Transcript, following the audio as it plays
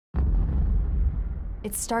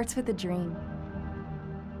It starts with a dream.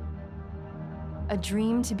 A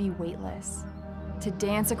dream to be weightless, to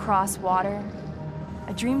dance across water,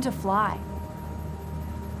 a dream to fly,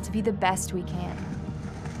 to be the best we can.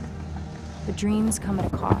 But dreams come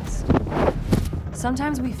at a cost.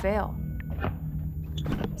 Sometimes we fail.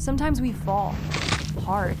 Sometimes we fall,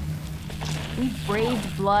 hard. We've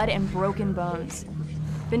braved blood and broken bones,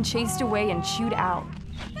 been chased away and chewed out,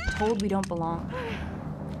 told we don't belong.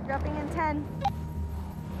 Dropping in 10.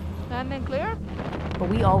 Landing clear? But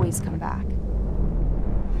we always come back.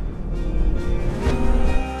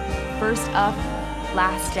 First up,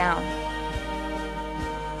 last down.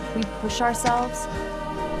 We push ourselves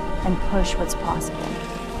and push what's possible.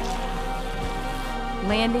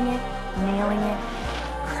 Landing it, nailing it,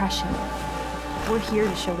 crushing it. We're here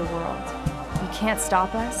to show the world. You can't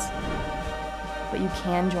stop us, but you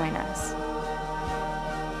can join us.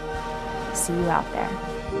 See you out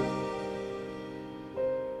there.